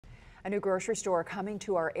A new grocery store coming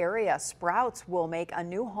to our area. Sprouts will make a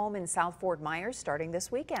new home in South Fort Myers starting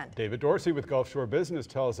this weekend. David Dorsey with Gulf Shore Business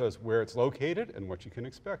tells us where it's located and what you can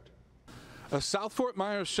expect. A South Fort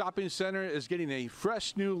Myers shopping center is getting a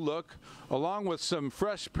fresh new look along with some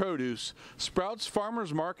fresh produce. Sprouts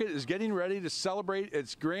Farmers Market is getting ready to celebrate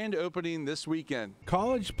its grand opening this weekend.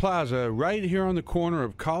 College Plaza, right here on the corner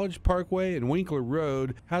of College Parkway and Winkler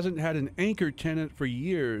Road, hasn't had an anchor tenant for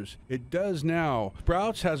years. It does now.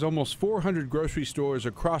 Sprouts has almost 400 grocery stores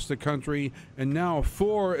across the country and now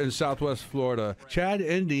 4 in Southwest Florida. Chad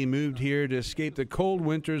Endy moved here to escape the cold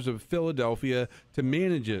winters of Philadelphia to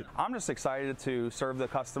manage it. I'm just excited to serve the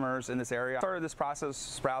customers in this area. I started this process,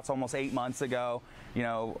 Sprouts, almost 8 months ago. You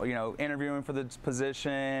know, interviewing for the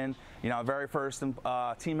position, very first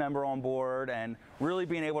team member on board, and really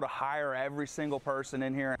being able to hire every single person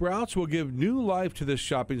in here. Sprouts will give new life to this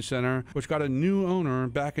shopping center, which got a new owner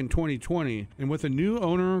back in 2020. And with a new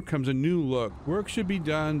owner comes a new look. Work should be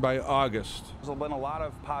done by August. There's been a lot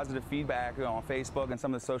of positive feedback on Facebook and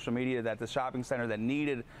some of the social media that the shopping center that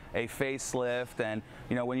needed a facelift, and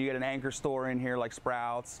when you get an anchor store in here like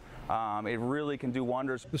Sprouts, it really can do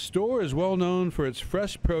wonders. The store is well known for its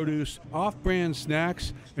fresh produce, off-brand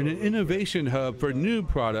snacks, and an innovation hub for new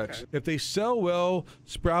products. If they sell well,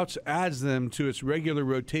 Sprouts adds them to its regular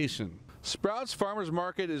rotation. Sprouts Farmers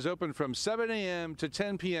Market is open from 7 a.m. to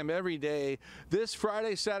 10 p.m. every day. This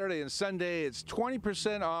Friday, Saturday, and Sunday, it's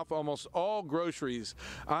 20% off almost all groceries.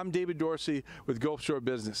 I'm David Dorsey with Gulf Shore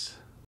Business.